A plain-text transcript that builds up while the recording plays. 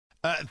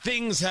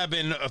Things have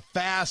been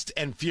fast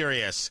and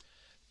furious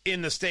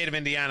in the state of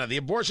Indiana. The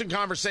abortion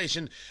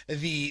conversation,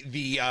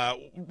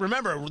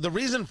 remember, the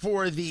reason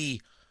for the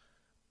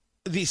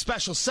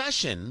special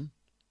session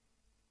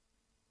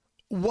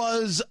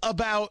was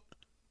about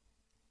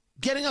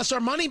getting us our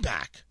money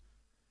back.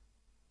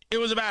 It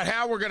was about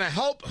how we're going to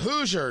help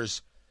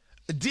Hoosiers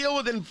deal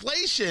with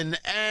inflation,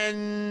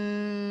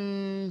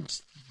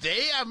 and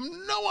they have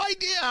no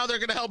idea how they're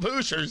going to help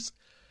Hoosiers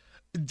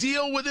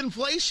deal with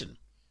inflation.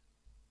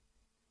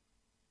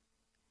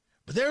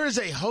 But there is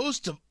a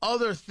host of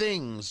other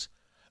things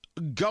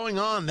going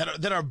on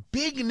that are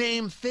big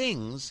name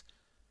things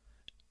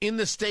in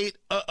the state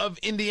of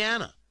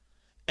Indiana.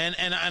 And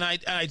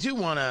I do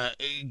want to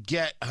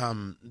get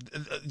some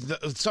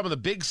of the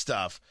big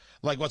stuff,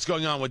 like what's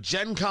going on with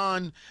Gen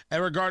Con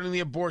regarding the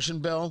abortion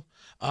bill.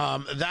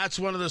 That's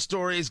one of the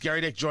stories.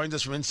 Gary Dick joins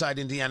us from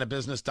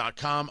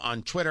InsideIndianaBusiness.com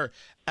on Twitter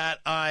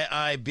at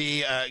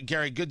IIB.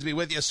 Gary, good to be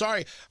with you.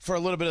 Sorry for a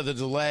little bit of the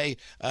delay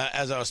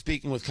as I was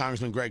speaking with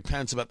Congressman Greg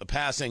Pence about the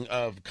passing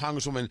of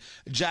Congresswoman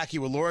Jackie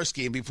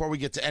Walorski. And before we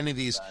get to any of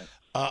these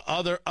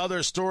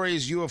other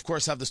stories, you, of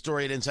course, have the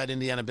story at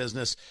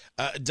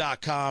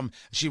InsideIndianaBusiness.com.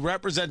 She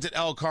represented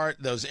Elkhart,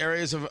 those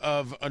areas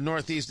of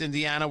Northeast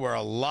Indiana where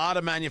a lot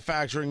of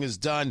manufacturing is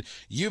done.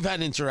 You've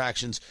had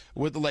interactions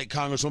with the late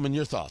Congresswoman.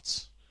 Your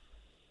thoughts?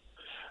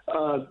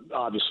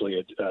 Obviously,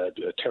 a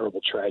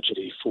terrible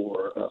tragedy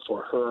for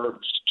her,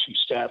 two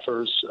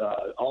staffers,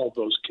 all of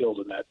those killed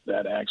in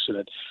that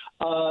accident.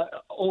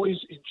 Always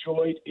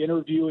enjoyed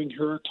interviewing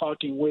her,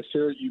 talking with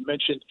her. You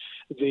mentioned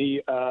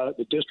the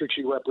district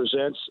she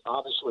represents,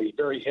 obviously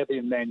very heavy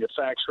in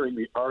manufacturing,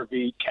 the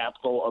RV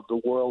capital of the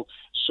world,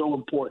 so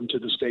important to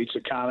the state's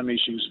economy.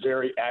 She was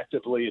very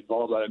actively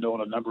involved. I know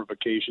on a number of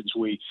occasions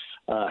we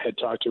had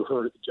talked to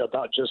her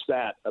about just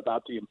that,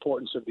 about the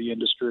importance of the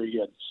industry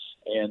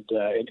and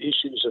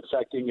issues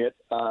affecting it.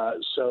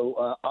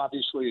 So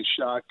obviously a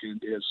shock,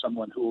 and as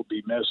someone who will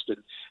be missed and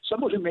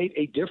someone who made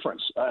a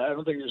difference. I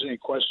don't think there's any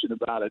question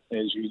about it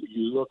as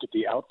you look at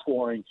the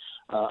outpouring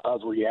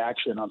of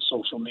reaction on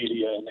social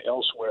media and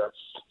elsewhere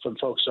from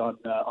folks on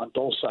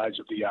both sides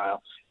of the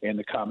aisle, and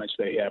the comments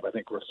they have, I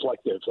think,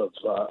 reflective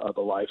of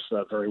a life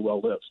very well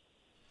lived.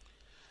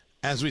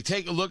 As we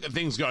take a look at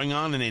things going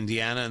on in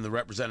Indiana, and the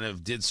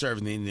representative did serve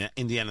in the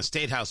Indiana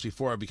State House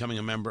before becoming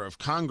a member of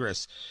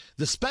Congress,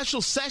 the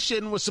special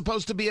session was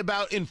supposed to be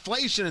about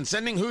inflation and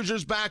sending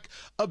Hoosiers back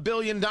 $1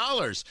 billion.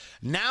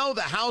 Now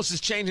the House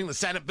is changing the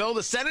Senate bill.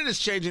 The Senate is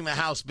changing the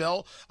House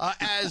bill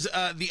as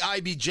the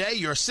IBJ,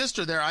 your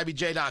sister there,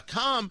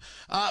 IBJ.com,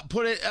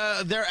 put it,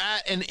 they're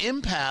at an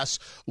impasse.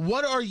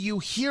 What are you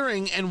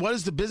hearing, and what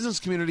is the business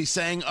community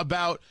saying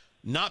about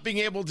not being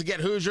able to get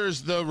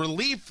Hoosiers the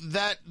relief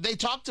that they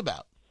talked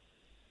about?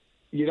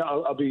 You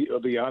know, I'll be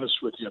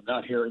honest with you. I'm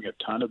not hearing a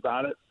ton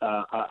about it.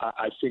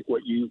 I think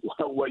what you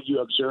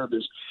observe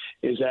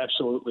is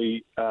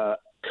absolutely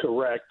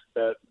correct.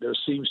 That there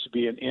seems to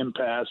be an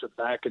impasse, a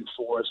back and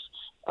forth,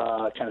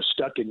 kind of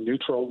stuck in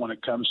neutral when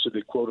it comes to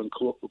the quote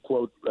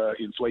unquote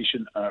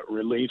inflation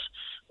relief.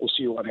 We'll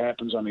see what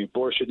happens on the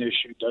abortion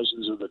issue.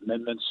 Dozens of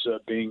amendments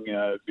being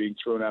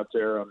thrown out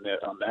there on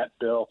that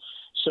bill.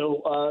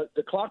 So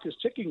the clock is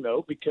ticking,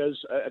 though, because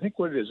I think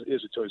what it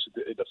is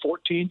the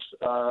 14th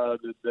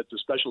that the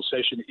special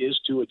session is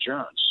to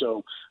adjourn.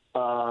 So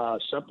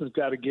something's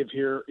got to give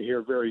here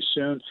very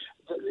soon.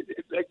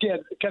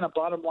 Again, kind of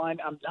bottom line,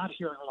 I'm not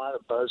hearing a lot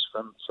of buzz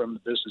from the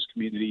business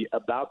community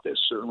about this.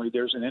 Certainly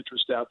there's an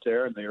interest out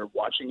there, and they are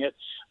watching it,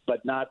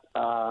 but not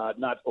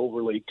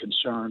overly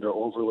concerned or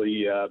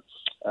overly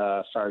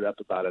fired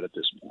up about it at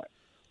this point.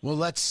 Well,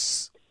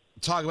 let's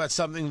talk about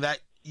something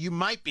that you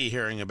might be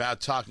hearing about,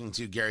 talking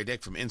to Gary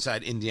Dick from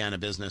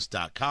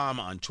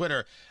InsideIndianaBusiness.com on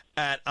Twitter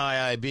at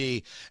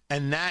IIB,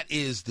 and that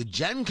is the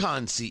Gen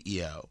Con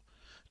CEO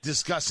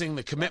discussing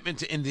the commitment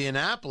to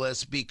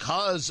Indianapolis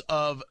because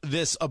of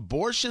this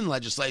abortion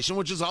legislation,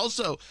 which is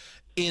also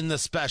in the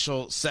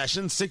special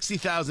session.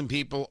 60,000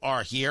 people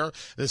are here.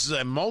 This is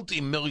a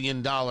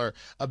multi-million-dollar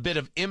bit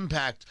of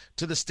impact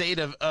to the state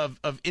of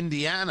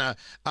Indiana.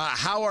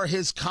 How are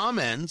his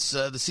comments,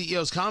 the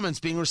CEO's comments,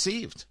 being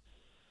received?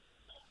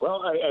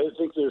 Well, I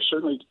think they're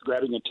certainly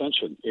grabbing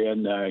attention,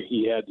 and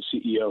the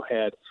CEO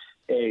had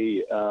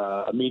a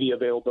media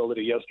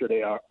availability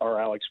yesterday. Our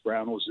Alex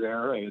Brown was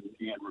there and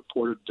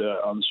reported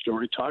on the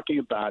story, talking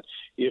about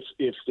if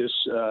this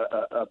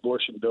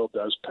abortion bill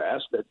does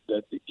pass,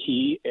 that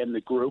he and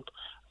the group,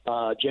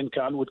 Gen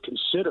Con, would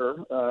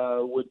consider,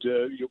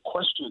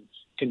 question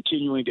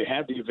continuing to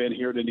have the event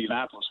here in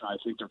Indianapolis. And I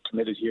think they're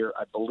committed here.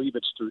 I believe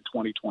it's through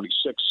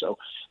 2026, so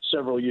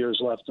several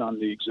years left on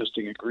the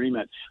existing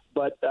agreement.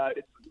 But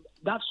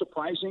not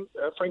surprising,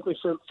 frankly,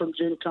 from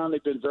Gen Con.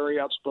 They've been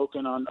very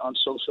outspoken on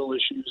social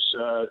issues,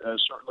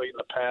 certainly in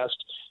the past.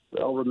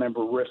 I'll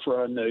remember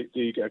RFRA and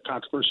the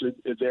controversy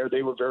there.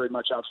 They were very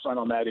much out front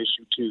on that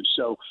issue, too.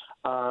 So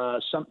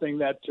something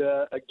that,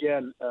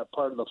 again,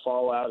 part of the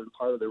fallout and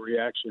part of the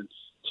reaction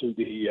to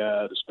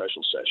the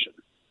special session.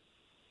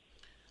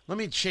 Let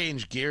me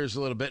change gears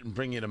a little bit and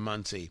bring you to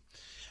Muncie.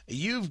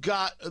 you've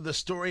got the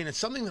story, and it's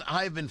something that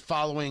I've been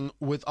following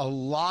with a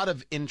lot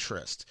of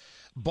interest.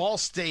 Ball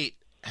State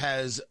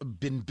has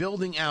been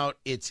building out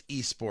its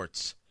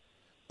esports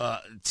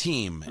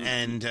team,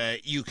 and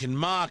you can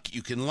mock,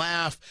 you can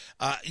laugh.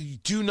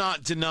 Do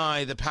not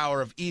deny the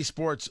power of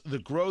esports, the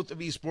growth of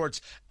esports,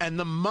 and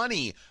the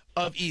money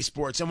of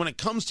esports. And when it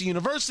comes to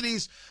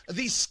universities,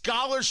 the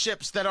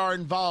scholarships that are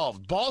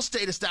involved. Ball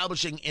State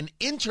establishing an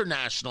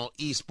international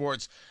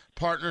esports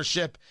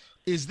partnership.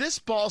 Is this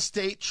Ball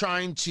State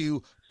trying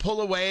to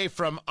pull away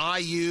from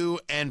IU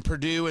and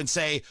Purdue and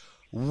say,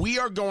 we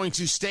are going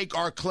to stake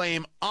our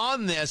claim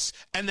on this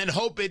and then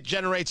hope it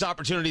generates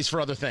opportunities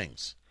for other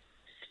things?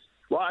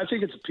 Well, I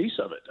think it's a piece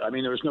of it. I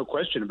mean, there's no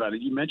question about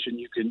it. You mentioned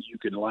you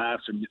can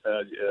laugh and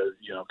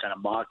kind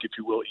of mock, if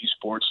you will,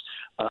 esports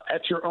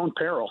at your own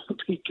peril,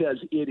 because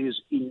it is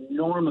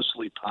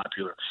enormously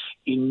popular,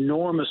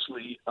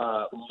 enormously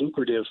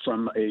lucrative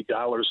from a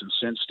dollars and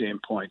cents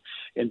standpoint.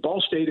 And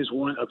Ball State is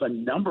one of a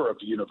number of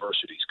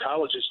universities,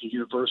 colleges and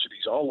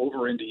universities all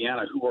over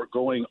Indiana who are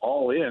going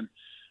all in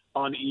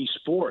on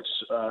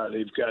esports.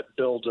 They've got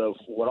built of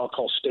what I'll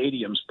call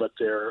stadiums, but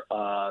they're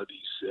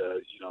these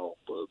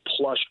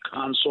plush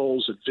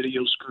consoles and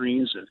video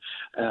screens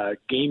and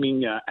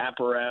gaming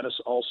apparatus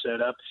all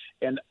set up,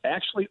 and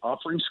actually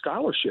offering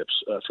scholarships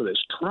for this.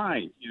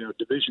 Trine,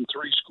 Division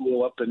III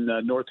school up in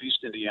Northeast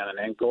Indiana, in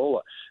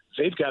Angola.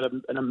 They've got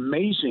an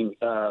amazing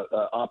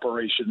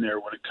operation there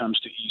when it comes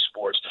to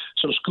esports.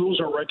 So schools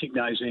are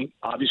recognizing,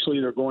 obviously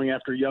they're going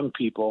after young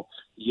people.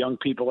 Young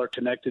people are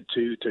connected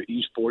to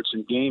esports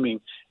and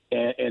gaming.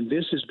 And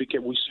this is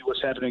because we see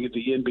what's happening at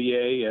the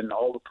NBA, and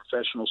all the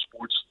professional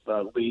sports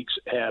leagues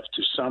have,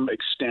 to some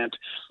extent,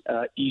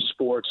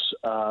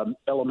 esports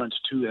elements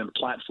to them,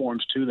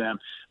 platforms to them.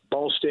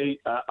 Ball State,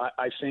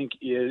 I think,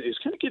 is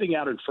kind of getting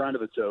out in front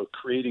of it, though,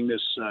 creating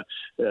this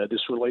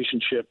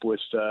relationship with,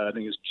 I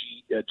think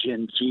it's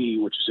Gen G,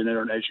 which is, as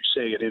you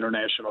say, an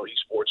international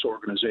esports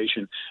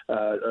organization,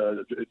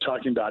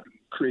 talking about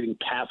creating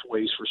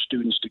pathways for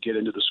students to get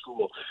into the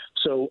school.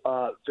 So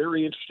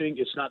very interesting.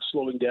 It's not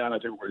slowing down. I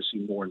think we're going to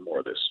see more and more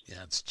of this.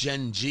 Yeah, it's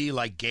Gen G,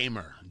 like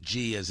gamer.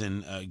 G as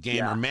in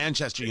gamer. Yeah.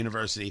 Manchester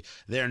University,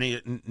 there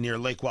near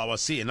Lake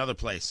Wawasee, another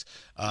place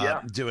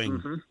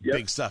doing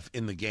big stuff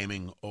in the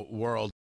gaming world.